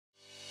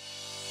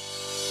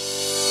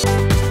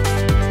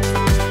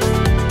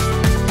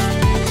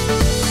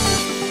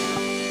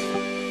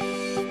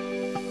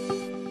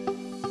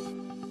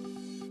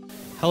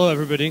Hello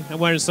everybody, I'm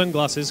wearing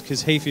sunglasses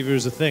because hay fever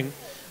is a thing.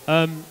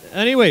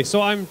 Anyway, so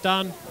I'm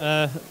Dan,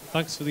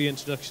 thanks for the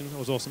introduction, that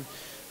was awesome.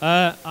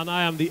 And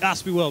I am the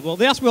Aspie World. Well,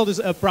 the Aspie World is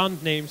a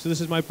brand name, so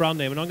this is my brand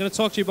name, and I'm going to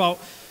talk to you about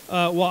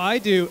what I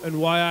do and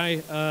why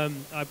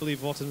I believe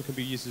autism can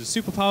be used as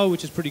a superpower,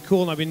 which is pretty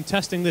cool, and I've been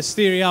testing this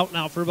theory out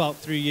now for about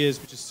 3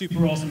 years, which is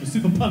super awesome, I'm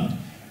super pumped.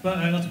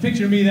 But that's a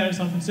picture of me there in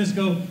San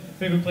Francisco,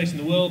 favorite place in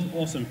the world,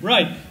 awesome.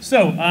 Right,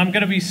 so I'm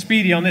going to be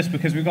speedy on this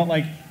because I've got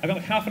like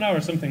half an hour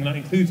or something, and that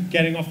includes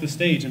getting off the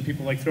stage and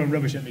people like throwing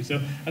rubbish at me. So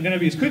I'm going to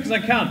be as quick as I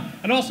can.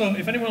 And also,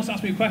 if anyone else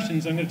asks me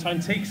questions, I'm going to try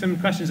and take some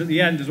questions at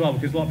the end as well,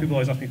 because a lot of people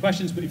always ask me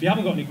questions, but if you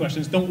haven't got any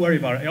questions, don't worry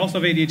about it. I also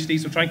have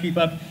ADHD, so try and keep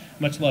up.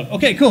 Much love.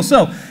 Okay, cool,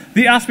 so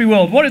the Aspie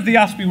World. What is the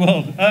Aspie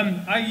World?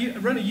 I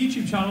run a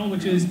YouTube channel,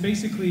 which is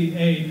basically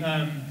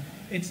a...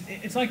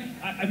 It's like,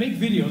 I make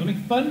videos, I make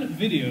fun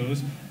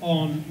videos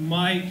on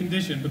my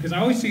condition, because I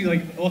always see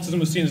like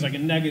autism was seen as like a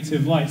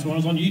negative light. So when I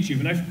was on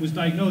YouTube and I was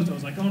diagnosed, I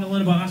was like, I want to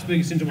learn about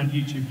Asperger's syndrome on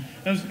YouTube.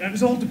 And it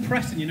was all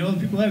depressing, you know, the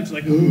people there were just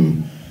like, oh,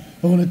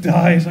 I want to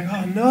die. It's like,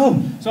 oh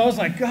no. So I was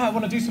like, God, I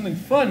want to do something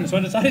fun. So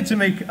I decided to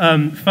make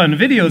fun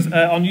videos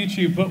on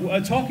YouTube,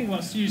 but talking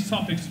about serious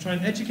topics to try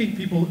and educate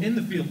people in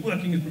the field,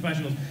 working as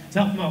professionals, to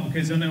help them out,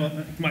 because I know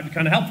it might be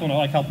kind of helpful and I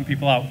like helping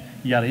people out,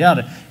 yada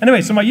yada.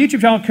 Anyway, so my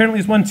YouTube channel currently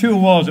has won 2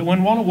 awards. It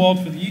won 1 award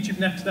for the YouTube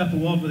Next Step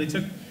Award, where they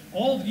took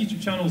all of the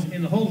YouTube channels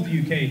in the whole of the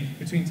UK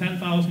between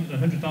 10,000 and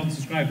 100,000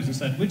 subscribers and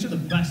said, which are the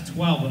best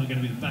 12 that are going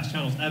to be the best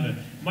channels ever?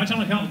 My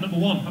channel account was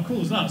 #1. How cool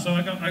is that? So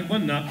I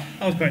won that.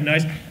 That was quite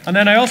nice. And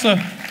then I also,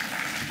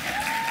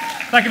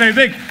 thank you very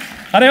big.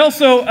 And I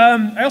also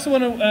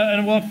won an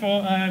award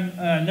for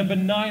number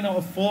 9 out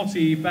of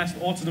 40 best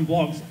autism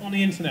blogs on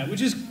the internet, which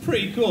is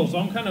pretty cool. So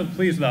I'm kind of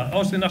pleased with that.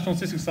 Obviously, the National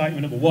Autistic Society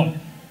were #1,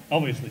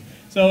 obviously.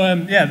 So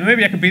yeah,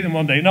 maybe I could beat them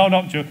one day. No,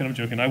 not joking, I'm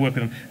joking, I work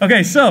with them.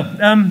 Okay, so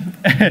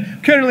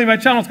currently my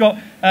channel's got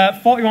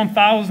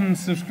 41,000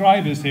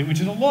 subscribers here, which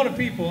is a lot of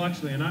people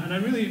actually, and I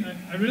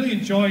really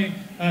enjoy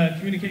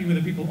communicating with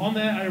the people on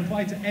there. I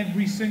reply to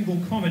every single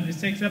comment. It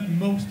takes up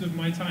most of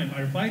my time.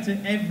 I reply to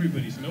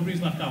everybody, so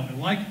nobody's left out. I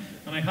like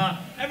and I heart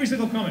every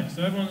single comment,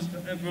 so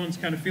everyone's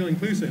kind of feel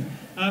inclusive.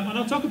 And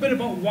I'll talk a bit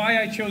about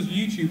why I chose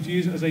YouTube to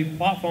use it as a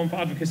platform for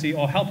advocacy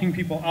or helping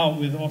people out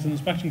with autism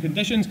spectrum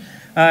conditions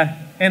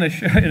in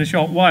a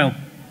short while.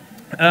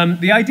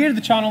 The idea of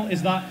the channel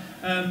is that,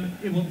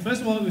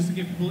 first of all, it was to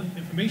give people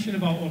information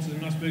about autism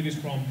and Asperger's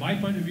from my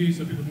point of view,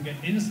 so people can get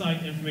insight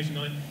and information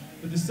on it.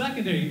 But the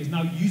secondary is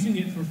now using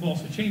it for a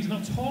force for change, and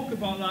I'll talk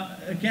about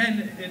that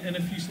again in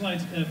a few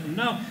slides from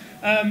now.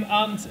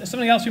 And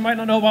something else you might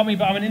not know about me,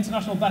 but I'm an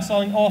international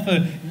best-selling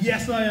author.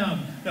 Yes, I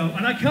am. No,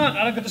 and I've got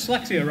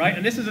dyslexia, right?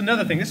 And this is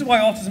another thing. This is why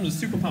autism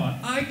is a superpower.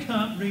 I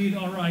can't read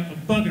or write or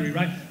buggery,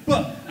 right?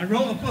 But I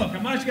wrote a book. I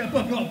managed to get a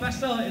book. I got a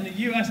bestseller in the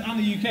US and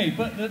the UK.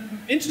 But the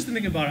interesting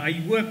thing about it,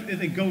 I worked as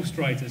a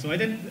ghostwriter, so I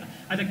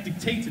like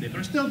dictated it,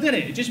 but I still did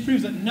it. It just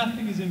proves that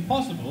nothing is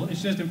impossible.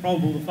 It's just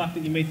improbable, the fact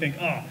that you may think,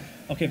 oh,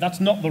 okay, that's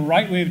not the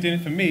right way of doing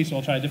it for me, so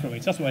I'll try a different way.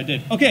 So that's what I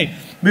did. Okay,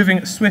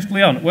 moving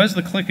swiftly on. Where's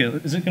the clicker?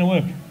 Is it going to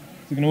work?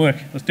 Is it going to work?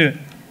 Let's do it.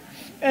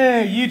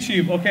 Hey,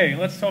 YouTube. Okay,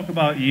 let's talk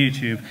about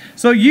YouTube.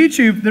 So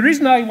YouTube, the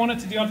reason I wanted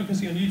to do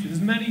advocacy on YouTube,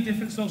 there's many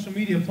different social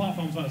media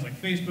platforms like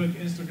Facebook,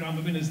 Instagram.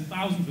 I mean, there's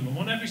thousands of them. I'm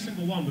on every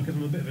single one because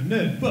I'm a bit of a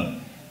nerd. But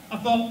I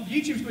thought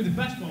YouTube's going to be the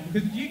best one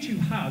because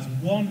YouTube has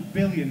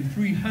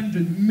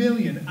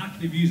 1,300,000,000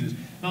 active users.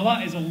 Now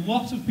that is a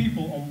lot of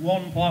people on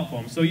one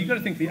platform. So you've got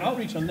to think the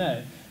outreach on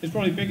there is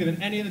probably bigger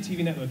than any other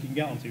TV network you can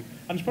get onto.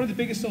 And it's probably the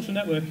biggest social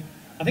network,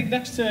 I think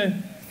next to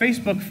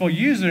Facebook for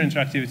user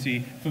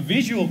interactivity. For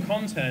visual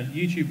content,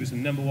 YouTube is the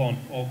 #1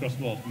 all across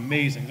the world.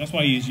 Amazing. That's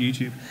why I use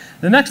YouTube.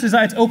 The next is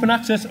that it's open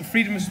access,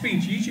 freedom of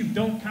speech. YouTube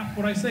don't cap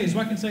what I say. So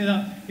I can say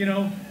that, you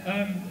know,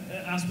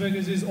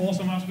 Asperger's is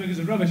awesome, Asperger's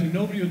is rubbish, and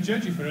nobody will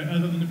judge you for it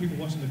other than the people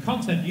watching the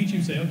content.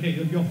 YouTube say, okay,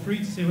 you're free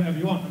to say whatever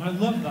you want. And I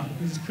love that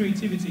because it's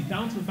creativity,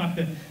 down to the fact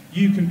that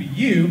you can be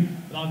you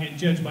without getting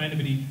judged by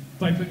anybody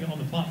by putting it on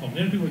the platform.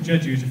 The only people who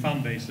judge you is your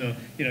fan base, so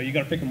you know you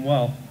got to pick them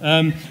well.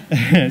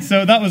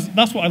 So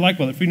that's what I like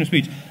about it, freedom of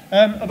speech.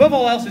 Above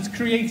all else, it's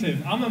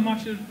creative. I'm a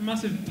massive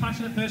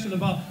passionate person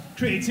about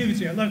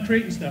creativity. I love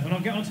creating stuff, and I'll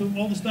get onto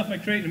all the stuff I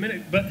create in a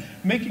minute. But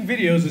making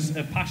videos is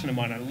a passion of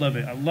mine. I love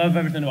it. I love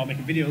everything about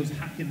making videos,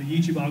 hacking the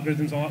YouTube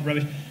algorithms, all that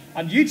rubbish.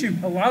 And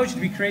YouTube allows you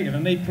to be creative,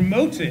 and they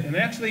promote it, and they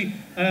actually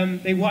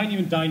they wine you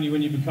and dine you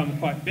when you become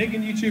quite big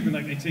in YouTube. And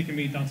like they've taken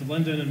me down to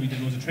London, and we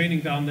did loads of training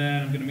down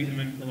there. And I'm going to meet them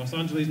in Los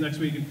Angeles next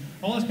week, and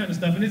all this kind of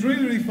stuff. And it's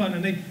really, really fun,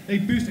 and they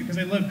boost it because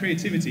they love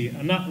creativity.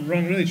 And that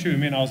rang really true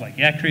with me. And I was like,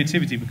 yeah,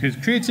 creativity, because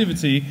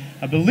creativity,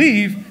 I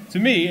believe, to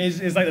me,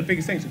 is like the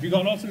biggest thing. So if you've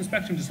got an autism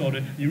spectrum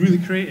disorder, you're really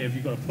creative.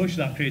 You've got to push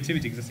that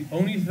creativity because that's the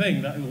only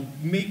thing that will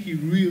make you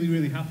really,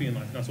 really happy in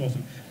life. And that's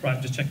awesome. Right,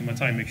 I'm just checking my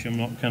time, make sure I'm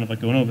not kind of like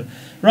going over it.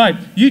 Right,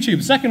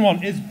 YouTube. Second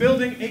one is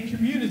building a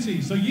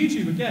community. So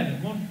YouTube,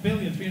 again,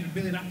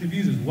 1,300,000,000 active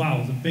users.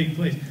 Wow, it's a big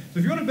place. So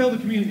if you want to build a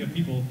community of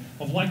people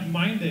of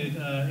like-minded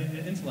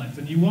intellect,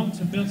 and you want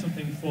to build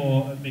something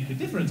for make a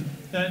difference,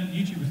 then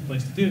YouTube is the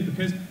place to do it.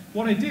 Because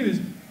what I do is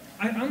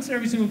I answer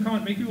every single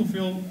comment, make people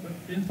feel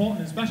important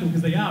and special,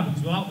 because they are,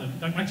 because without them,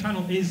 like, my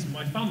channel is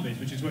my fan base,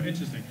 which is very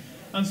interesting.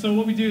 And so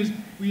what we do is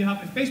we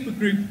have a Facebook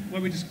group where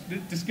we just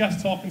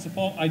discuss, talk, and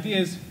support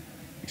ideas,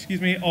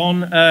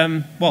 on,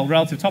 well,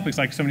 relative topics,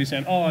 like somebody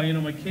saying, oh, you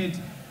know, my kid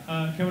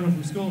coming home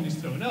from school and he's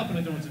throwing up and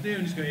I don't know what to do,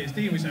 and he's got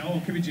ASD, and we say, oh,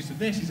 contribute to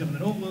this, he's having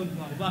an overload,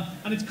 blah, blah, blah.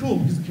 And it's cool,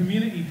 because the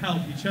community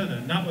help each other,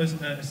 and that was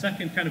a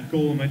second kind of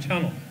goal of my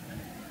channel.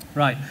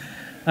 Right.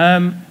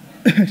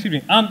 Excuse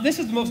me. And this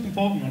is the most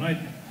important one, I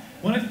think.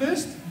 When I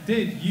first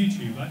did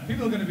YouTube,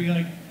 people are going to be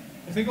like,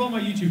 if they go on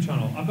my YouTube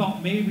channel, I've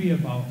got maybe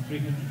about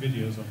 300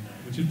 videos on there,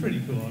 which is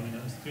pretty cool. I mean,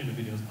 that's 300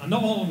 videos. And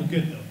not all of them are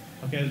good,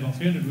 though. Okay, there's about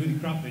 300 really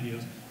crap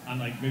videos, and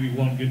like maybe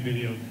one good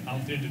video out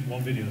of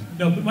 301 videos.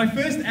 No, but my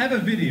first ever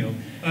video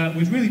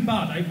was really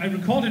bad. I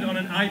recorded it on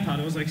an iPad.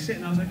 I was like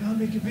sitting, I was like, I'll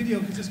make a video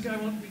because this guy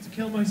wanted me to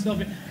kill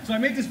myself. So I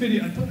made this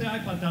video, I put the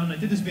iPad down, and I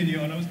did this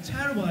video, and I was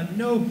terrible. I had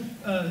no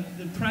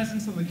the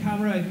presence of the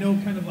camera, I had no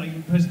kind of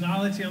like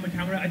personality on the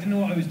camera, I didn't know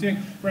what I was doing.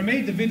 But I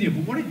made the video,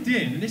 but what it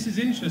did, and this is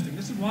interesting,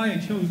 this is why I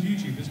chose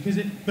YouTube, is because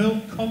it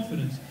built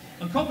confidence.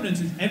 And confidence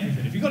is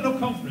everything. If you've got no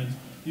confidence,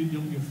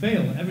 you'll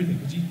fail at everything,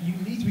 because you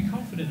need to be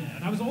confident in it.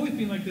 And I was always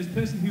being like this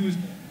person who was,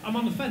 I'm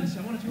on the fence,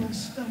 I want to do all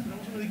this stuff, and I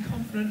wasn't really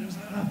confident, it was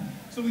like, ah.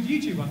 So with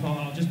YouTube, I thought,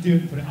 I'll just do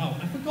it and put it out.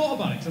 And I forgot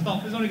about it, because I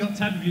thought, it's only got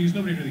 10 views,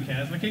 nobody really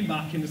cares. And I came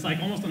back, and it's like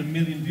almost on 1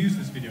 million views,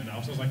 this video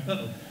now, so I was like,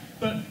 uh-oh.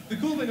 But the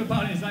cool thing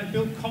about it is that I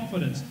built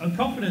confidence, and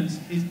confidence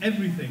is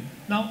everything.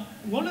 Now,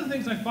 one of the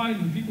things I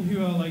find with people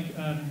who are like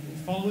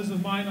followers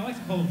of mine, I like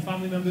to call them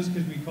family members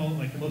because we call it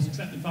like the most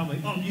accepted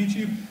family on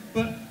YouTube.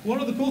 But one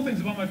of the cool things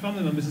about my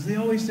family members is they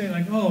always say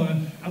like, oh,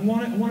 I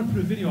want to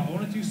put a video out, I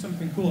want to do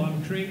something cool,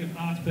 I'm a creative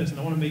arts person,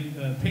 I want to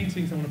make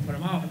paintings, I want to put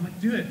them out. I'm like,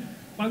 do it.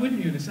 Why wouldn't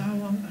you? And they say, oh,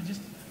 well, I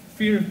just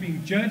fear of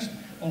being judged,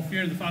 or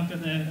fear of the fact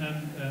that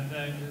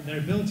their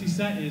ability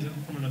set is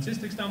from an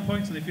autistic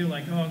standpoint, so they feel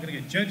like, oh, I'm going to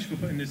get judged for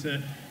putting this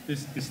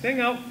thing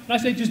out. And I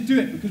say, just do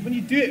it, because when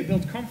you do it, it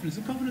builds confidence,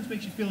 and confidence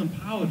makes you feel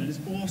empowered, and it's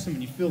awesome,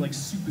 and you feel like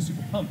super,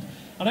 super pumped.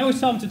 And I always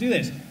tell them to do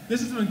this.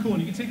 This is something cool,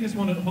 and you can take this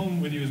one at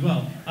home with you as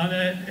well.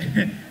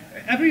 And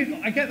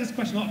I get this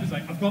question a lot, because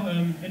like, I've got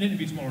an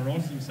interview tomorrow, an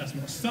autism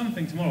assessment, or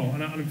something tomorrow,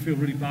 and I feel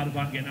really bad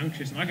about getting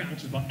anxious, and I get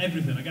anxious about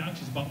everything. I get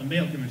anxious about the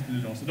mail coming through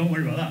the door, so don't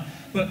worry about that.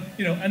 But,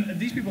 you know, and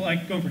these people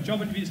like going for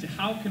job interviews, say,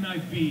 how can I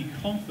be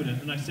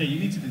confident? And I say, you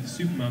need to do the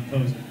Superman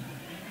pose.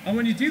 And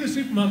when you do the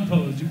Superman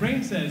pose, your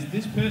brain says,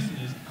 this person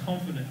is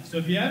confident. So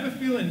if you're ever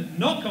feeling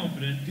not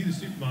confident, do the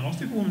Superman, or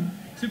Superwoman,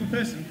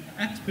 Superperson,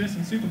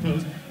 X-person, super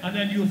pose, and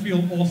then you'll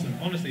feel awesome.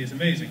 Honestly, it's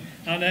amazing.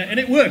 And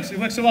it works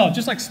so well,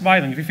 just like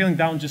smiling. If you're feeling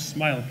down, just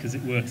smile, because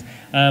it works.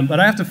 But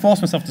I have to force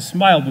myself to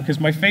smile, because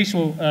my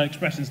facial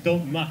expressions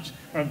don't match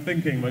what I'm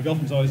thinking. My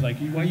girlfriend's always like,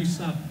 why are you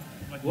sad?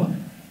 I'm like, what?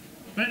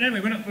 But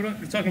anyway, we're not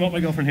talking about my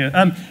girlfriend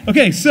here.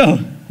 Okay, so,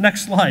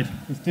 next slide.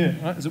 Let's do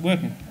it. Right, is it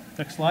working?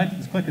 Next slide.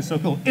 This click is so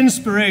cool.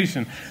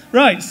 Inspiration.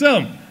 Right,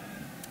 so,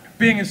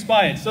 being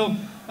inspired. So,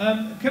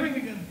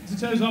 coming to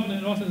terms of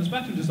an autism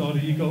spectrum disorder,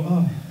 you go,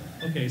 oh,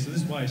 okay, so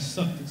this is why I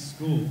sucked at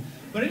school.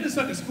 But I didn't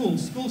suck at school.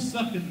 School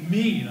sucked at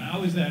me. I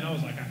was there and I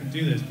was like, I can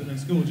do this. But then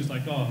school was just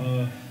like,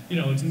 oh, you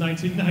know, it's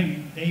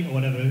 1998 or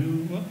whatever.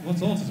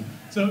 What's autism?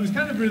 So it was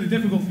kind of really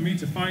difficult for me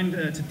to find,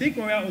 to dig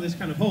my way out of this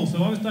kind of hole.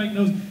 So I was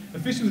diagnosed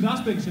officially with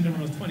Asperger's syndrome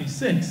when I was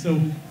 26.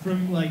 So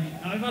from like,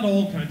 I've had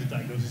all kinds of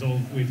diagnoses all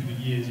the way through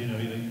the years. You know,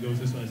 you go to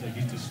this one, it's like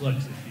he's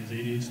dyslexic,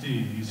 he's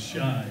ADHD, he's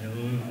shy,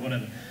 or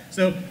whatever.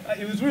 So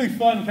it was really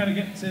fun kind of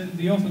get to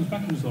the autism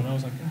spectrum disorder. I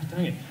was like, oh,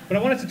 dang it. But I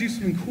wanted to do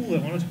something cooler.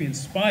 I wanted to be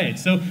inspired.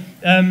 So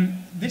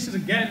this is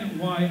again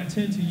why I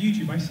turned to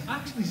YouTube. I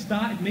actually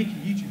started making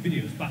YouTube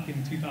videos back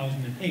in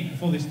 2008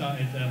 before they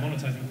started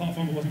monetizing the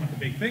platform. It wasn't like a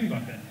big thing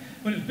back then.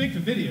 But it was big for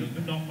videos,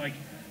 but not like,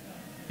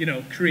 you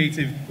know,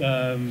 creative,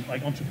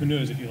 like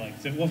entrepreneurs, if you like.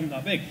 So it wasn't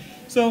that big.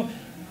 So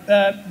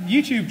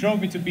YouTube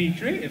drove me to be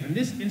creative, and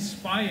this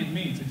inspired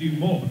me to do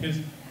more, because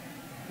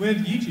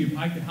with YouTube,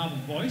 I could have a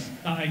voice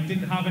that I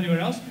didn't have anywhere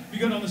else. If you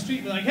go down the street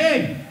and be like,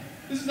 hey,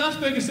 this is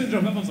Asperger's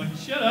syndrome, everyone's like,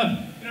 shut up.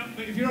 You know,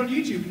 but if you're on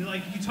YouTube and you're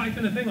like, you type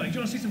in a thing like, do you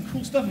want to see some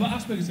cool stuff about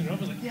Asperger's syndrome?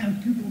 Everyone's like, yeah, I'm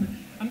Googling it.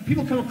 And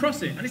people come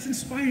across it, and it's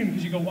inspiring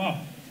because you go,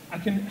 wow, I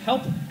can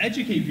help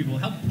educate people,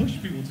 help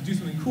push people to do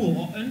something cool,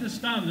 or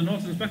understand an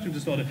autism spectrum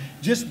disorder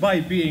just by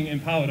being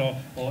empowered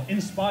or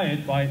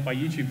inspired by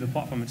YouTube, the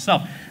platform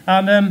itself.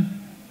 And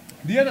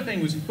the other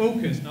thing was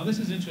focus. Now this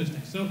is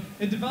interesting. So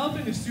in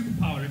developing a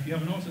superpower, if you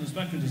have an autism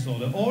spectrum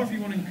disorder, or if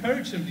you want to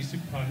encourage somebody's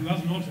superpower who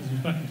has an autism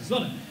spectrum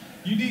disorder,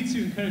 you need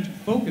to encourage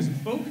focus,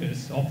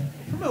 or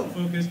promote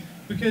focus,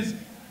 because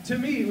to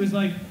me it was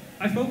like,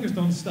 I focused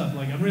on stuff,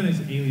 like I'm really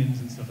into aliens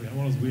and stuff, like I'm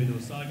one of those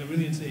weirdos, so like, I'm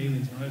really into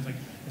aliens, and I was like,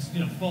 you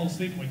know, fall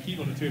asleep on my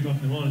keyboard at 3 o'clock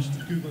in the morning, just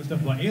Googling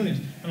stuff about aliens,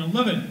 and I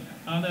love it.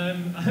 And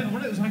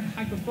it was like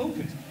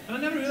hyper-focus. And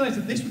I never realized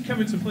that this would come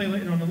into play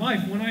later on in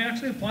life. When I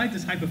actually applied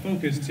this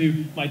hyper-focus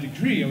to my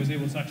degree, I was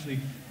able to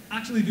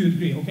actually do a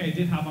degree. Okay, I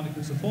did have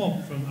adequate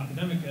support from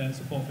academic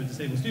support for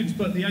disabled students,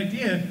 but the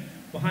idea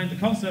behind the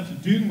concept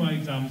of doing my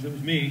exams, it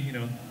was me, you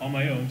know, on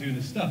my own doing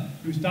this stuff.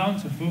 It was down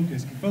to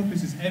focus, and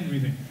focus is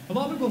everything. A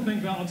lot of people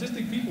think that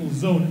autistic people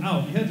zone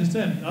out. You heard this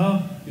term,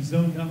 oh, you're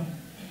zoned out.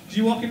 So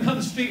you're walking down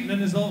the street and then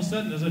there's all of a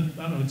sudden, there's a,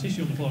 I don't know, a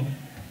tissue on the floor.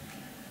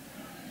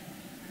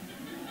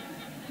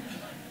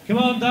 Come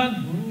on, Dan.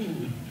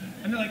 Ooh.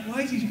 And they're like,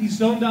 why is he's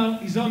zoned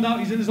out, he's zoned out,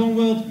 he's in his own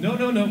world. No,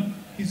 no, no,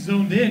 he's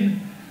zoned in,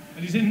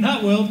 and he's in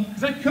that world.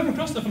 Because I come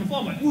across stuff on the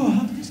floor, I'm like, whoa,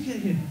 how did this get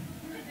here?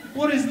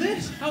 What is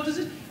this? How does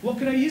it, what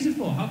can I use it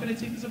for? How can I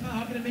take this apart?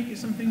 How can I make it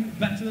something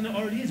better than it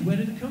already is? Where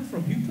did it come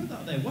from? Who put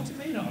that there? What's it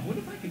made out of? What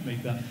if I could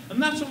make that?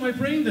 And that's what my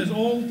brain does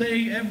all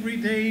day, every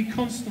day,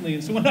 constantly.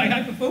 And so when I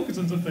hyper-focus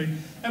on something,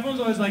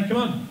 everyone's always like, come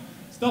on,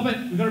 stop it,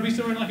 we've got to be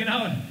somewhere in like an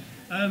hour.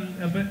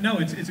 But no,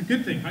 it's a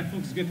good thing.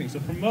 Hyperfocus is a good thing. So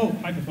promote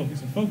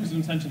hyperfocus and focus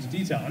and attention to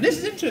detail. And this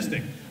is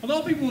interesting. A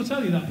lot of people will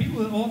tell you that people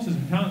with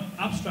autism can't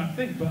abstract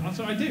think, but that's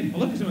what I do. I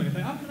look at something and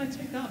think, how can I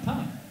take that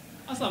apart?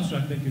 That's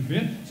abstract thinking for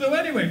you. So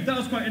anyway, that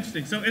was quite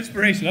interesting. So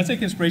inspiration. I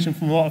take inspiration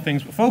from a lot of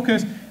things, but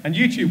focus and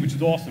YouTube, which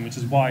is awesome, which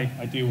is why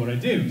I do what I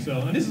do.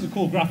 So, and this is a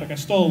cool graphic. I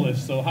stole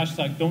this. So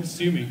hashtag don't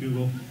sue me,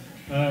 Google.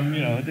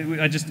 You know,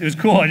 it was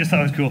cool. I just thought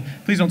it was cool.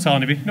 Please don't tell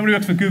anybody. Nobody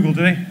works for Google,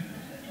 do they?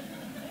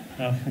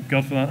 Oh, thank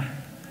God for that.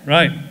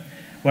 Right,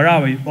 where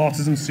are we?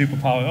 Autism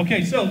superpower.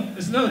 Okay, so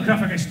there's another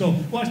graphic I stole.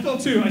 Well, I stole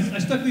two. I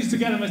stuck these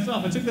together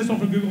myself. I took this one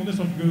from Google and this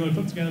one from Google. I put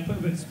them together, put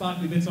a bit of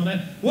sparkly bits on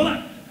it.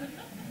 Voila!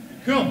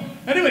 Cool.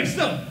 Anyway,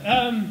 so,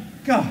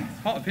 God, it's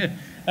hot up here.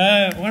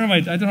 Where am I?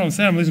 I don't know what I'm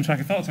saying. I'm losing track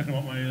of thought talking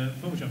about my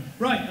Photoshop.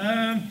 Right,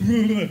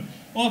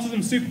 autism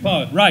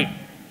superpower. Right.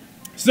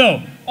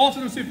 So,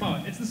 autism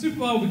superpower. It's the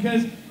superpower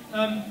because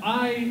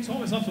I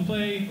taught myself to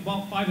play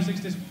about 5 or 6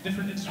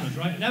 different instruments,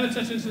 right? Never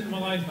touched an instrument in my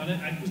life, and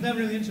I was never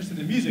really interested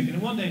in music. And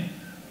then one day,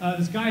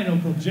 this guy I know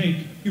called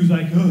Jake, he was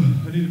like,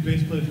 oh, I need a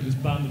bass player for this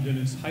band I'm doing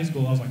in high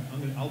school. I was like,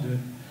 I'll do it.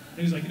 And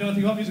he was like, you know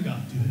anything about music? I'll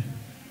do it.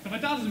 And my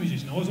dad was a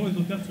musician. I always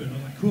looked up to him. I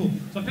was like, cool.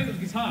 So I picked up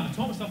the guitar, and I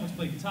taught myself how to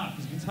play guitar,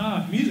 because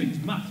guitar, music is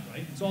math,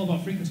 right? It's all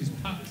about frequencies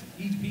and patterns,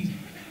 easy peasy.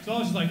 So I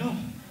was just like, oh,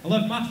 I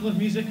love math, I love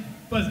music,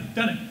 buzz,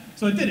 done it.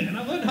 So I did it, and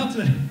I learned how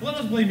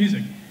to play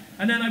music.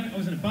 And then I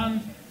was in a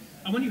band.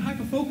 And when you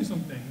hyper-focus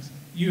on things,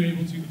 you're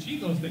able to achieve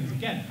those things.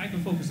 Again,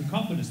 hyper-focus and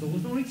confidence. So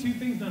there's only 2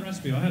 things in that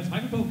recipe. I had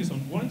hyper-focus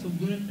on wanting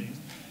to learn things,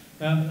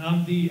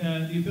 and the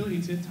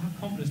ability to have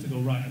confidence to go,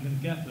 right, I'm going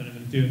to get there, I'm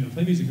going to do it. I'm going to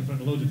play music in front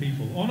of loads of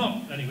people. Or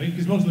not, anyway,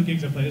 because most of the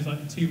gigs I play, it's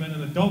like 2 men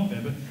and a dog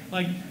there. But,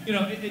 like, you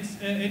know, it's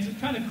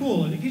kind of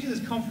cool, and it gives you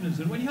this confidence.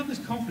 And when you have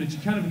this confidence, you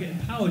kind of get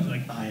empowered. You're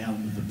like, I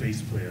am the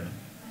bass player.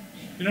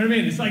 You know what I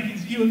mean? It's like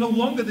you're no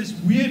longer this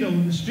weirdo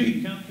in the street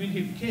who can't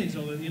communicate with kids,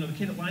 or the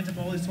kid that lines up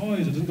all his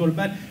toys or doesn't go to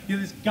bed. You're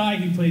this guy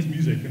who plays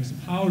music, and it's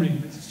empowering,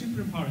 and it's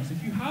super empowering. So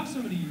if you have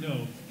somebody you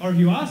know, or if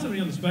you are somebody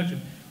on the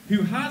spectrum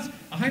who has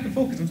a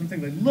hyper-focus on something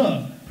they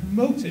love,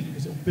 promote it,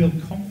 because it'll build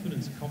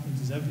confidence.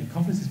 Confidence is everything.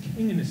 Confidence is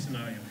king in this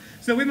scenario.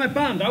 So with my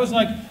band, I was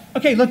like,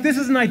 okay, look, this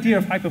is an idea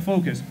of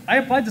hyper-focus. I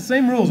applied the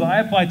same rules that I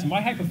applied to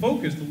my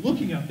hyper-focus, to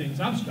looking at things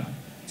abstract,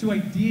 to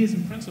ideas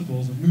and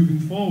principles of moving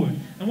forward.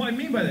 And what I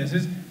mean by this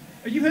is,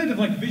 you've heard of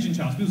like vision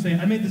charts. People say,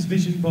 I made this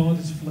vision board,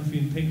 it's fluffy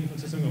and pink, it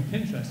looks like something on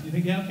Pinterest. And you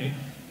think, yeah, okay,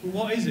 but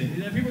what is it?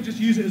 And people just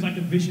use it as like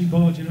a vision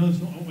board, you know,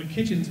 it's not what my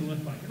kitchen to look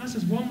like. And that's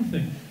just one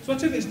thing. So I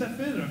took it a step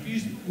further. I've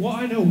used what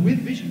I know with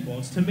vision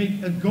boards to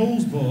make a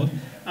goals board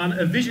and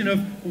a vision of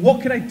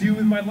what can I do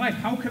with my life?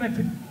 How can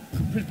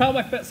I propel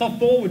myself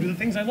forward with the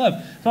things I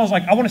love? So I was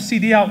like, I want a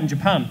CD out in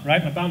Japan,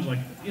 right? My band's like,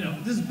 you know,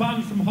 this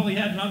band from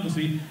Holyhead and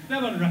Anglesey,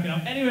 never had a record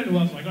out anywhere in the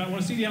world. So I was like, I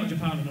want a CD out in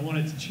Japan and I want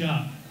it to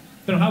chart.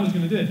 Don't know how I was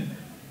going to do it.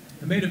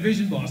 I made a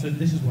vision board. I said,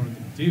 this is what I'm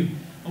going to do.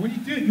 And when you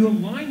do it, you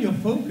align your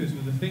focus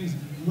with the things that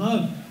you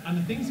love and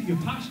the things that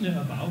you're passionate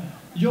about.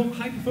 You're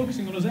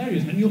hyper-focusing on those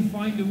areas, and you'll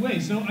find a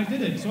way. So I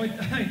did it. So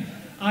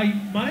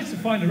I managed to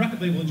find a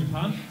record label in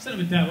Japan, sent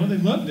them a demo, they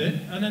loved it,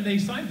 and then they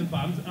signed the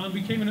band, and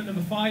we came in at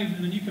number 5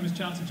 in the newcomers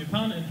charts in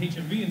Japan, and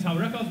HMV and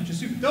Tower Records, which is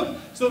super dope.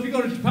 So if you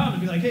go to Japan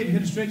and be like, hey, have you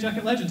heard of Straight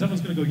Jacket Legends?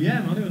 Everyone's going to go,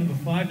 yeah, man, they were number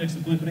 5 next to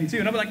Blink-182.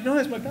 And I'll be like, no,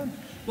 it's my band.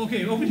 Well,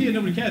 okay, over here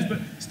nobody cares, but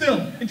still,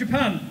 in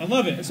Japan, I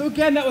love it. And so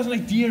again, that was an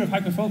idea of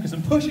hyper-focus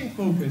and pushing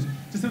focus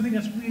to something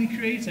that's really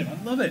creative.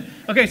 I love it.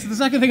 Okay, so the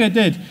second thing I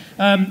did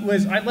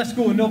was I left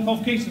school with no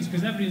qualifications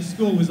because everybody in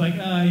school was like,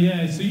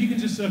 yeah, so you can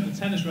just circle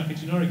tennis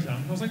rackets in your exam.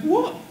 And I was like,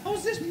 what? How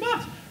is this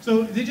math?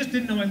 So they just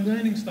didn't know my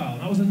learning style,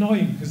 and that was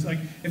annoying because like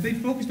if they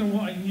focused on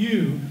what I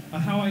knew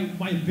and how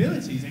my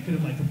abilities, they could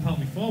have like propelled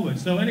me forward.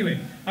 So anyway,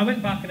 I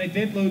went back and I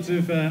did loads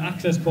of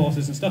access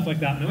courses and stuff like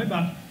that, and I went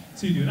back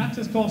to do an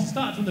access course. It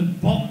started from the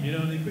bottom, you know,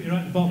 and they put you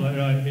right at the bottom, like,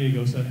 right, here you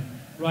go, son.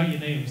 Write your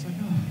name. It's like,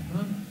 oh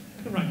man,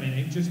 I can write my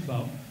name just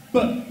about.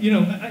 But, you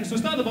know, so I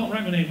started at the bottom,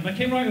 write my name, and I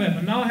came right up,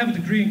 and now I have a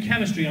degree in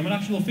chemistry. I'm an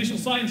actual official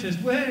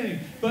scientist,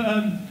 way! But,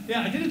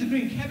 yeah, I did a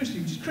degree in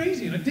chemistry, which is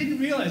crazy, and I didn't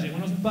realise it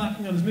when I was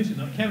embarking on this mission,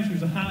 that chemistry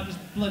was the hardest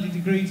bloody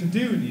degree to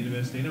do in the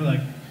university. And they were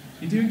like,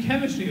 you're doing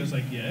chemistry? I was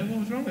like, yeah, what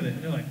was wrong with it?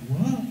 And they're like,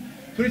 what?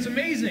 But it's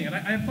amazing, and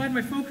I applied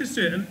my focus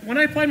to it, and when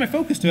I applied my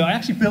focus to it, I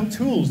actually built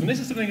tools, and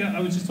this is something that I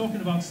was just talking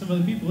about to some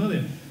other people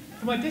earlier.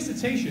 for my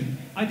dissertation,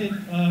 I did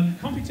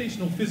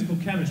computational physical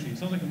chemistry. It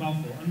sounds like a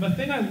mouthful. And the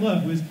thing I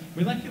loved was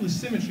molecular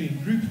symmetry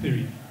and group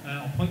theory,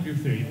 or point group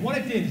theory. And what I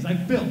did is I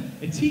built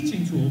a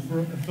teaching tool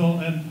for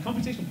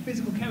computational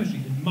physical chemistry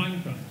in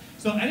Minecraft.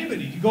 So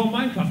anybody could go on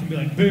Minecraft and be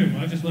like, boom,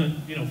 I just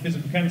learned, you know,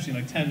 physical chemistry in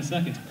like 10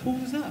 seconds. How cool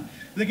is that?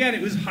 But again,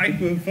 it was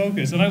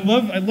hyper-focused. And I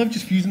love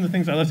just fusing the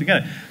things I love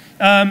together.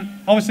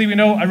 Obviously, we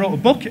know I wrote a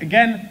book.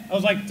 Again, I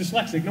was like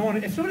dyslexic.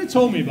 If somebody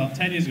told me about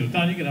 10 years ago,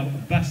 Dan, you could have a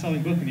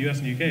best-selling book in the US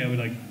and UK, I would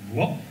be like,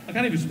 what? I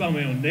can't even spell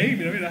my own name.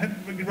 You know what I mean?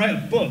 I could write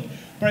a book.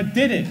 But I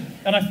did it,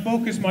 and I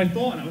focused my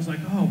thought, and I was like,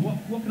 oh,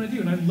 what can I do?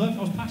 And I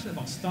was passionate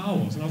about Star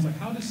Wars, and I was like,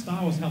 how does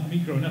Star Wars help me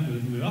growing up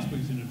with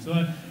Asperger's syndrome? So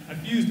I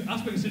fused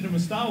Asperger's syndrome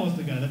with Star Wars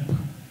together,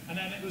 and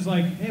then it was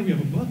like, hey, we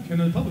have a book.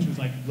 And then the publisher was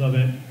like, love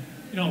it.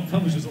 You know,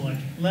 publishers are like,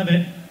 love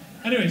it.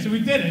 Anyway, so we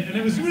did it, and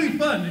it was really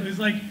fun. It was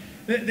like,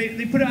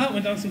 they put it out,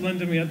 went down to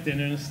London, we had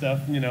dinner and stuff,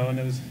 you know, and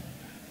it was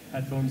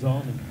headphones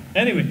on. And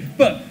anyway,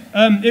 but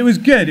it was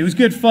good. It was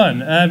good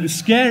fun. It was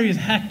scary as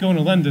heck going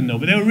to London, though,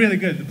 but they were really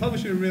good. The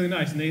publisher were really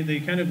nice, and they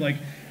kind of like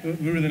were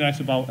really nice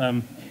about,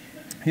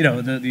 you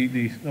know,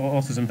 the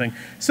autism thing.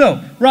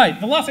 So, right,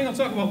 the last thing I'll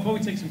talk about before we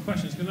take some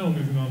questions, because I know we're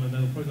moving on, and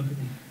they'll probably look at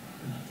me.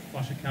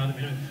 Flash a card at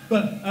me.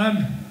 But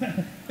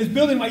it's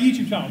building my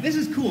YouTube channel. This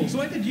is cool. So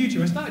I did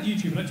YouTube. I started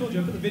YouTube, and I told you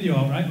I put the video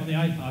out right on the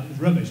iPad. It was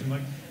rubbish, and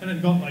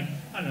then got like,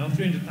 I don't know,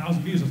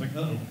 300,000 views. I was like,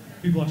 uh-oh,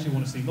 people actually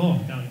want to see more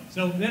down here.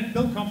 So then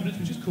built confidence,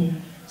 which is cool.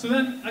 So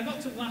then I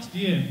got to last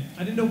year,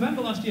 and in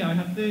November last year, I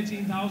had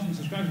 13,000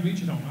 subscribers to my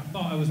YouTube channel. I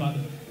thought I was like,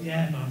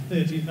 yeah, man,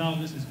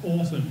 13,000. This is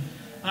awesome.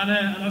 And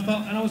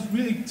I was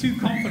really too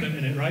confident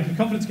in it, right? The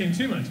confidence came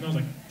too much, and I was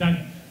like, dang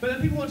it. But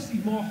then people want to see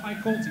more high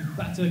quality,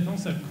 better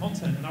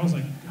content, and I was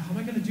like, how am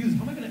I going to do this?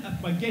 How am I going to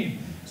up my game?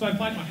 So I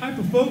applied my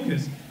hyper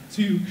focus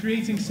to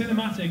creating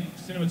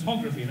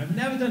cinematography, and I've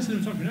never done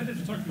cinematography, I've never done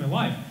photography in my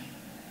life.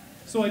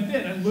 So I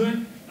did. I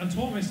learned and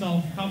taught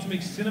myself how to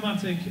make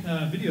cinematic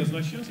videos, and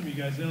I showed some of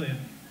you guys earlier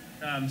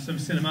some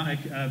cinematic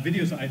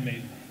videos that I'd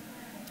made.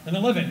 And I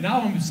love it.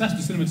 Now I'm obsessed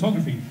with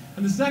cinematography.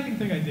 And the second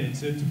thing I did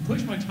to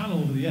push my channel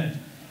over the edge,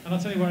 and I'll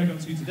tell you where I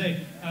got to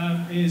today,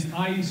 is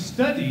I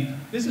studied,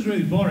 this is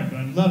really boring, but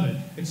I love it.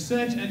 It's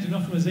search engine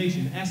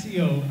optimization,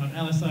 SEO, and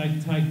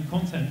LSI type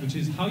content, which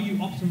is how you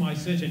optimize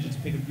search engines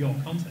to pick up your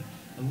content.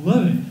 I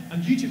love it.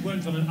 And YouTube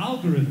works on an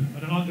algorithm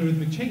and an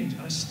algorithmic change.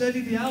 And I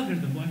studied the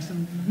algorithm like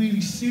some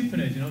really super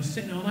nerd. You know, I was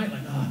sitting all night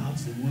like, how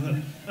does it work?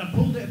 And I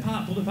pulled it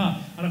apart.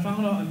 And I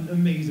found out an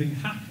amazing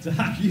hack to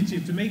hack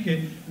YouTube to make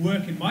it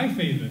work in my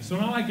favor. So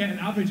now I get an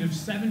average of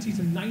 70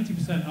 to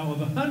 90% out of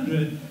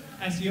 100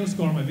 SEO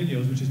score on my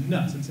videos, which is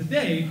nuts. And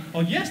today,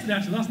 or yesterday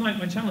actually, last night,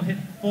 my channel hit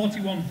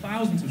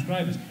 41,000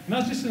 subscribers. And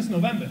that's just since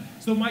November.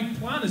 So my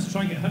plan is to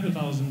try and get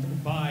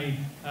 100,000 by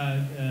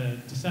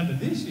December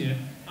this year.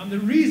 And the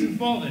reason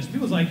for this,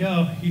 people's like,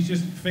 oh, he's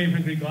just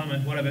favouring Greek glamour,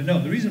 whatever. No,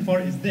 the reason for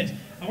it is this.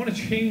 I want to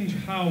change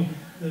how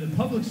the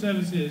public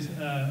services,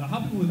 how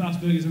people with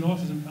Asperger's and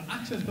autism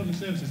access public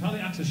services, how they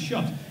access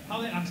shops, how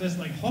they access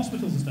like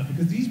hospitals and stuff,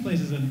 because these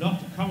places are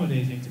not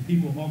accommodating to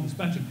people on the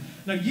spectrum.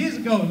 Now, years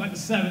ago, in like the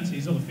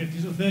 70s or the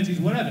 50s or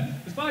 30s, whatever,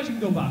 as far as you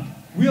can go back,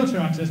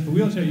 wheelchair access for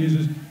wheelchair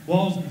users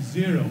was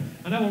zero.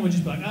 And everyone would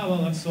just be like, oh,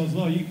 well, that's Sod's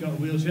law, you've got a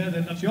wheelchair,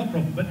 then that's your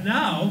problem. But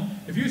now,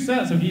 if you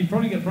said something, you'd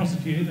probably get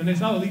prosecuted, and it's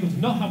now illegal to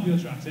not have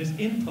wheelchair access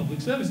in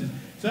public services.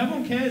 So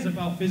everyone cares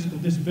about physical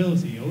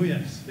disability. Oh,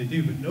 yes, they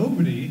do, but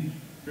nobody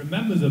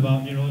remembers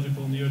about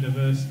neurological,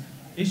 neurodiverse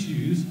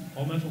issues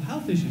or mental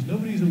health issues.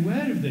 Nobody's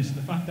aware of this,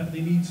 the fact that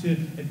they need to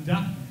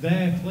adapt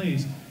their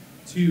place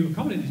to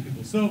accommodate these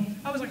people. So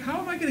I was like, how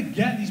am I going to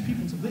get these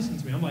people to listen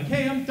to me? I'm like,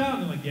 hey, I'm down.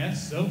 They're like,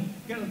 yes, so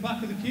get at the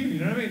back of the queue, you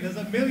know what I mean? There's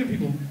a million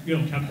people, you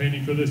know,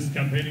 campaigning for this,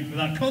 campaigning for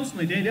that,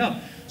 constantly, day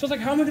up. So I was like,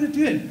 how am I going to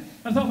do it?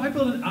 I thought, if I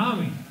build an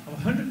army of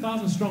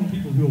 100,000 strong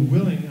people who are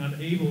willing and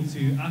able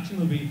to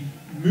actually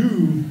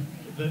move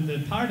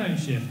the paradigm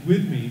shift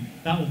with me,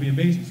 that will be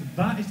amazing. So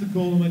that is the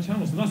goal of my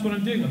channel. So that's what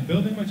I'm doing. I'm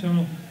building my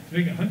channel to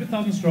make it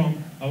 100,000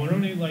 strong. And we're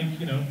only like,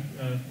 you know,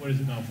 what is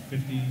it now?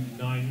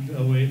 59,000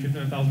 away from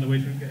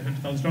getting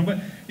 100,000 strong. But,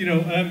 you know,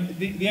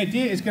 the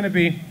idea is going to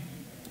be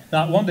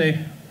that one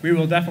day we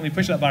will definitely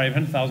push that barrier of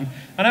 100,000.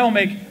 And I will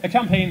make a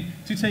campaign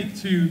to take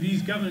to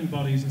these governing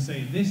bodies and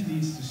say, this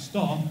needs to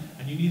stop,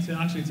 and you need to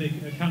actually take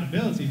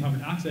accountability for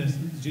having access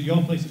to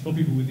your places for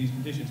people with these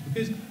conditions.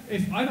 Because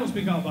if I don't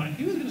speak out about it,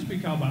 who's going to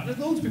speak out about it? There's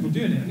loads of people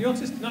doing it. And the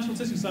National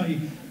Autistic Society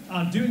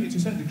are doing it to a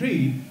certain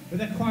degree, but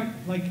they're quite,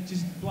 like,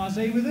 just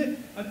blasé with it.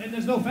 And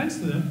there's no offence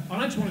to them.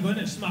 And I just want to go in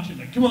there and smash it.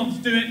 Like, come on,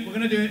 let's do it. We're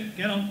going to do it.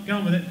 Get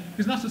on with it.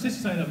 Because National Autistic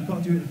Society, we've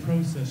got to do it in the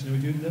process. You know,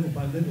 we do it little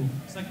by little.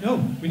 It's like,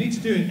 no, we need to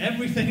do it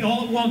everything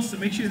all at once to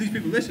make sure these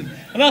people listen.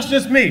 And that's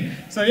just me.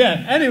 So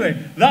yeah,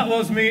 anyway, that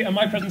was me and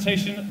my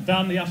presentation,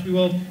 Dan the Aspie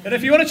World. And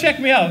if you want to check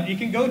me out, you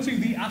can go to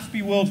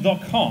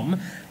theaspieworld.com,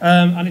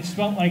 and it's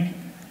spelled like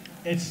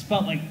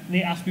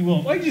the Aspie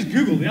World. Or you can just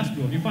Google the Aspie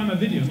World, you'll find my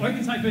videos. Or you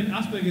can type in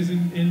Asperger's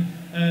in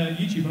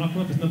YouTube and I'll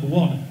come up as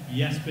 #1.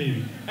 Yes,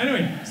 baby.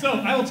 Anyway, so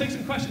I will take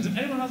some questions. If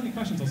anyone has any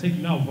questions, I'll take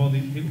them now before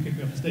the people kick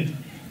me off the stage.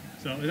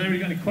 So has anybody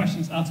got any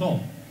questions at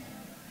all?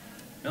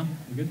 No?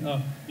 We're good?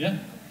 Oh, yeah?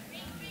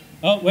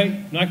 Oh,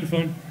 wait,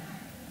 microphone.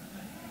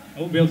 I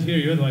won't be able to hear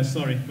you otherwise,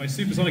 sorry. My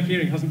supersonic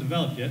hearing hasn't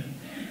developed yet,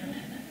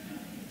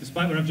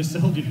 despite what I've just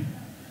told you. I'd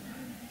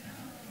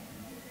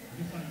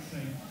just like to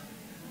say,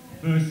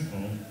 first of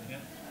all,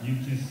 you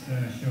just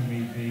showed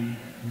me the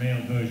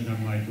male version of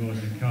my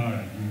daughter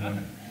Cara.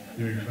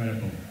 You're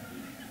incredible.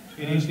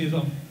 ADHD as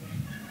well?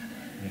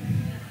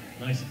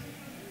 Yeah. Nice.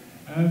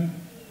 You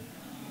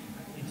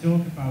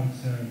talk about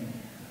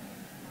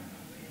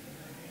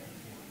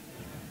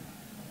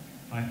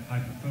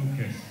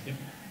hyperfocus. Yep.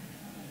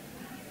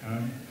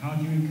 How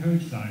do you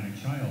encourage that in a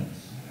child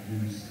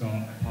who's got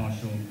a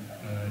partial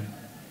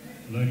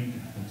learning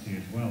difficulty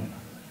as well?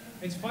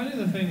 It's finding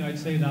the thing I'd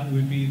say that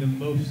would be the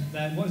most,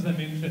 what is their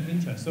main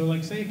interest? So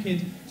like say a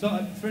kid,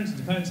 for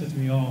instance, a parent said to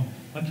me, oh,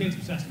 my kid's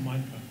obsessed with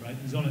Minecraft, right?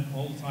 He's on it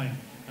all the time.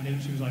 And then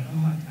she was like,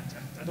 oh,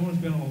 I don't want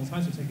to be on it all the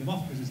time, so take him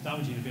off because it's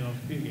damaging to be on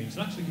computer games.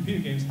 So actually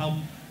computer games help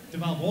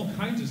develop all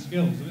kinds of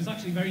skills, and it's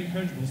actually very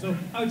encourageable. So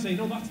I would say,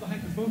 no, that's the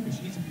hyper-focus,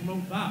 you need to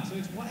promote that. So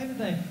it's whatever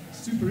their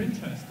super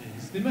interest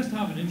is. They must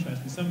have an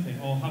interest in something,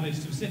 or have a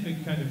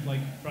specific kind of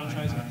like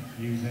franchise.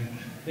 Music.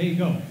 There you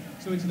go.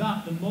 So it's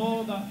that, the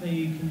more that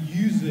they can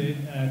use it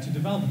to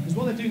develop it, because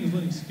what they're doing is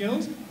learning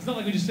skills. It's not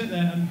like we just sit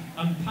there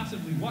and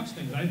passively watch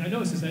things. I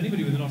notice this,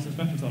 anybody with an autism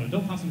spectrum disorder,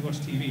 don't passively watch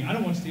TV. I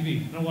don't watch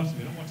TV, I don't watch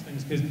TV, I don't watch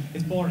things because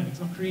it's boring, it's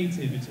not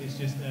creative, it's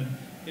just,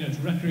 it's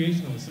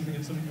recreational, it's something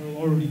we've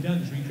already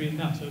done, it's recreating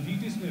that. So if you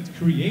do something that's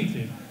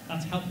creative,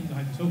 that's helping the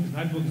hyperfocus, and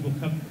hyperfocus will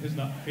come because of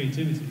that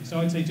creativity. So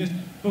I'd say just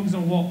focus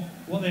on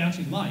what they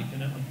actually like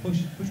and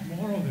push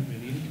more of it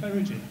really, and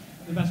encourage it.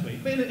 The best way,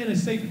 but in a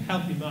safe and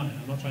healthy manner.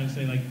 I'm not trying to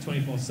say like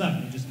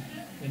 24/7, just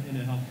in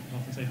a healthy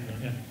and safe manner,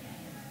 yeah.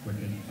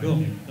 Wicked. Cool,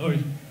 Thank you. no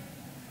worries.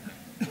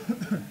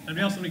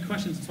 Anybody else have any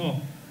questions at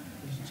all?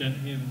 This gent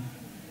here.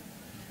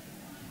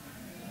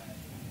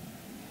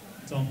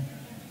 Tom.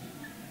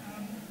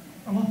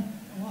 A lot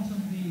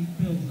of the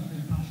bills that have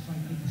been passed by the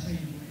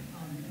disabled and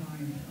blind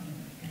and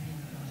anything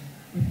like that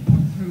were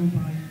put through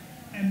by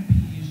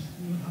MPs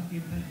who have the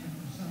impediment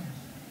themselves.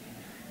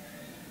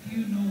 Do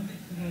you know that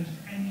there's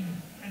any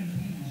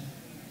MPs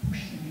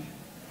pushing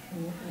for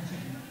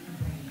autism and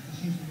problems? It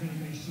seems to be very,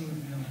 very slow in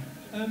the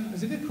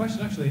It's a good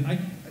question actually.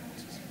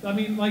 I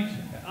mean, like,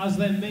 as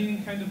their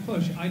main kind of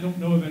push, I don't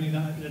know of any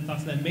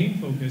that's their main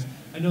focus.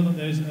 I know that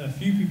there's a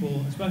few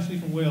people, especially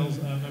from Wales.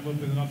 I work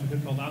with an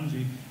advocate called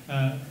Angie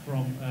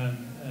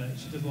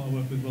she does a lot of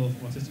work with Wales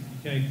from Autistic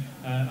UK,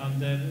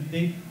 and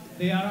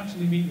they are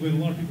actually meeting with a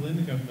lot of people in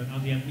the government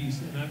and the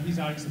MPs, and MPs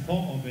are in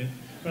support of it.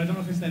 But I don't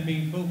know if it's their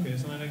main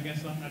focus, and I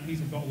guess that MPs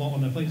have got a lot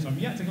on their plate. So I'm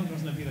yet to come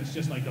across an MP that's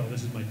just like, oh,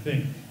 this is my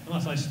thing,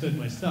 unless I stood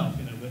myself,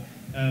 But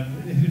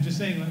just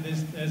saying, like,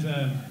 there's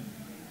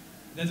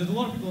a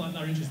lot of people that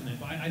are interested in it,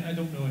 but I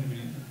don't know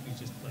anybody who's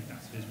just like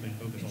that's his main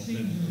focus. It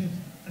seems as if,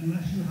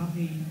 unless you have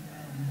the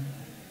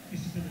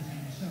disability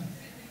yourself,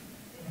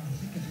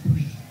 it gets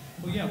pushed.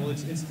 Well, yeah,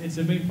 it's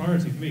a main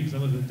priority for me because I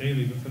live it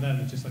daily, but for them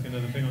it's just like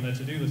another thing on their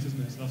to-do list, isn't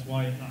it? So that's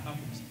why that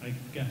happens, I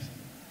guess.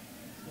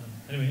 So,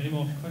 anyway, any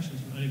more questions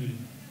from anybody?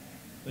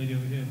 Lady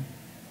over here.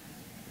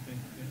 Okay,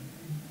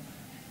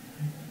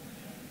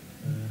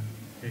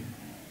 yeah. Okay.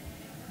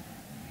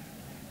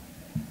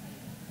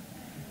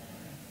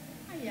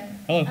 Hiya.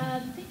 Hello.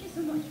 Thank you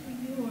so much for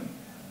your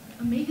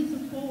amazing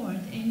support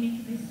and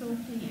making this so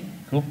clear.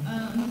 Cool.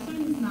 My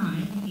son is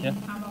 9. He Yeah.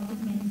 has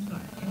autism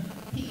spectrum.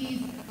 He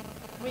is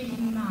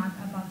really mad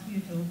about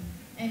YouTube,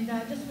 and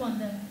I just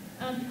wonder,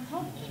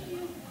 how can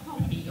you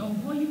copy, or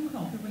how you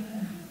copy when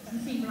you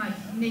see like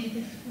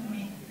negative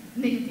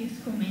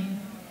comment,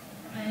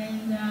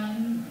 and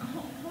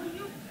how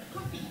you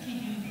copy to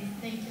do this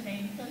day to day,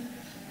 because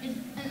it's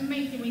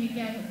amazing when you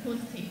get a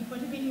positive, but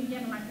when you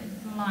get like a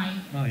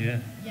slide. Oh yeah.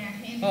 Yeah,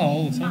 and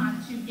all the it's time.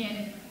 mad to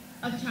get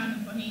a channel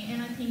for him,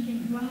 and I'm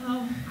thinking,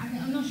 wow,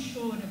 I'm not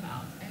sure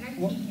about, and I'm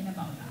thinking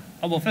about that.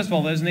 Oh, well, first of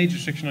all, there's an age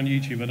restriction on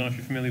YouTube. I don't know if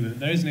you're familiar with it.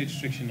 There is an age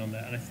restriction on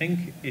there, and I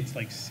think it's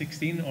like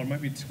 16 or it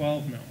might be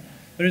 12 now.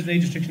 There is an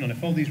age restriction on it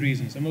for all these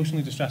reasons.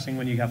 Emotionally distressing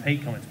when you have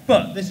hate comments.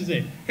 But this is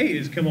it.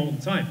 Haters come all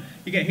the time.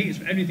 You get haters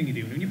for everything you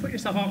do. And when you put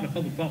yourself out on a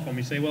public platform,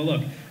 you say, well,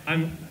 look,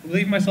 I'm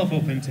leaving myself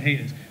open to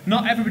haters.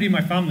 Not everybody in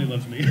my family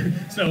loves me,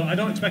 so I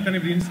don't expect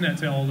anybody on the internet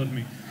to all love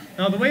me.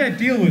 Now, the way I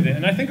deal with it,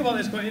 and I think about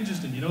this quite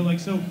interesting,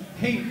 so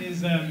hate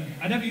is,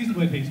 I never use the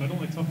word hate, so I don't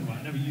like talking about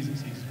it. I never use it,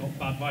 so it's got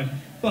bad vibes.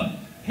 But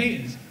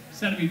haters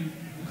send me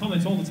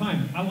comments all the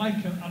time. I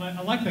like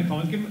their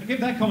comments, give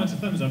their comments a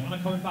thumbs up, and I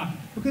comment back.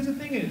 Because the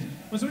thing is,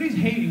 when somebody's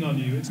hating on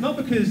you, it's not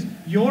because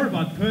you're a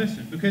bad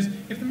person, because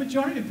if the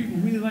majority of people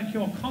really like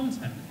your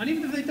content, and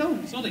even if they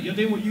don't, it's not that you're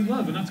doing what you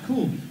love, and that's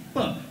cool,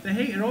 but the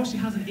hater obviously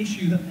has an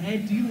issue that they're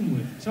dealing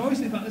with. So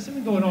obviously there's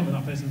something going on in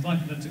that person's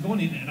life, and then to go on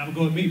the internet and have a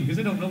go at me, because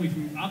they don't know me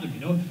from Adam,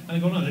 and they're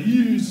going on there,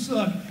 you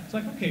suck. It's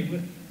like, okay, but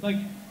like,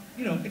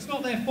 it's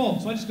not their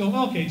fault, so I just go,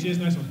 oh, okay, cheers,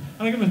 nice one.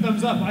 And I give them a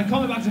thumbs up. I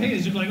comment back to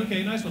haters, you're like,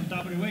 okay, nice one,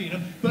 dab it away,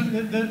 But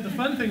the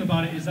fun thing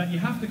about it is that you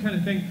have to kind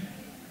of think,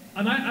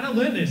 and I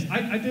learned this,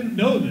 I didn't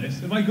know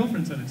this, and my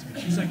girlfriend said it to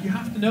me. She's like, you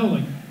have to know,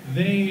 like,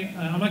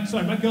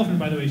 my girlfriend,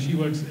 by the way, she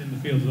works in the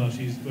field as well.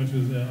 She works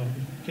with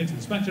kids on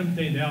the spectrum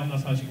day in, day out, and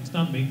that's how she can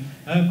stand me.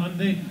 And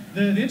the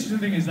interesting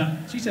thing is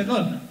that she said,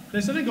 look,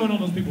 there's something going on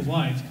in those people's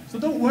lives, so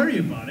don't worry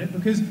about it,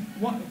 because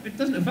it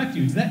doesn't affect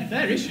you. It's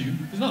their issue.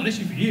 It's not an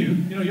issue for you.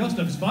 You know, your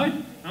stuff is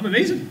fine. I'm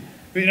amazing.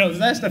 But, you know,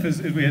 their stuff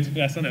is weird.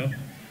 Yes, I know.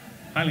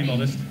 Highly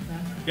modest.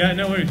 Yeah,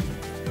 no worries.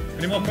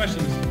 Any more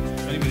questions?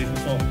 Anybody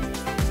before?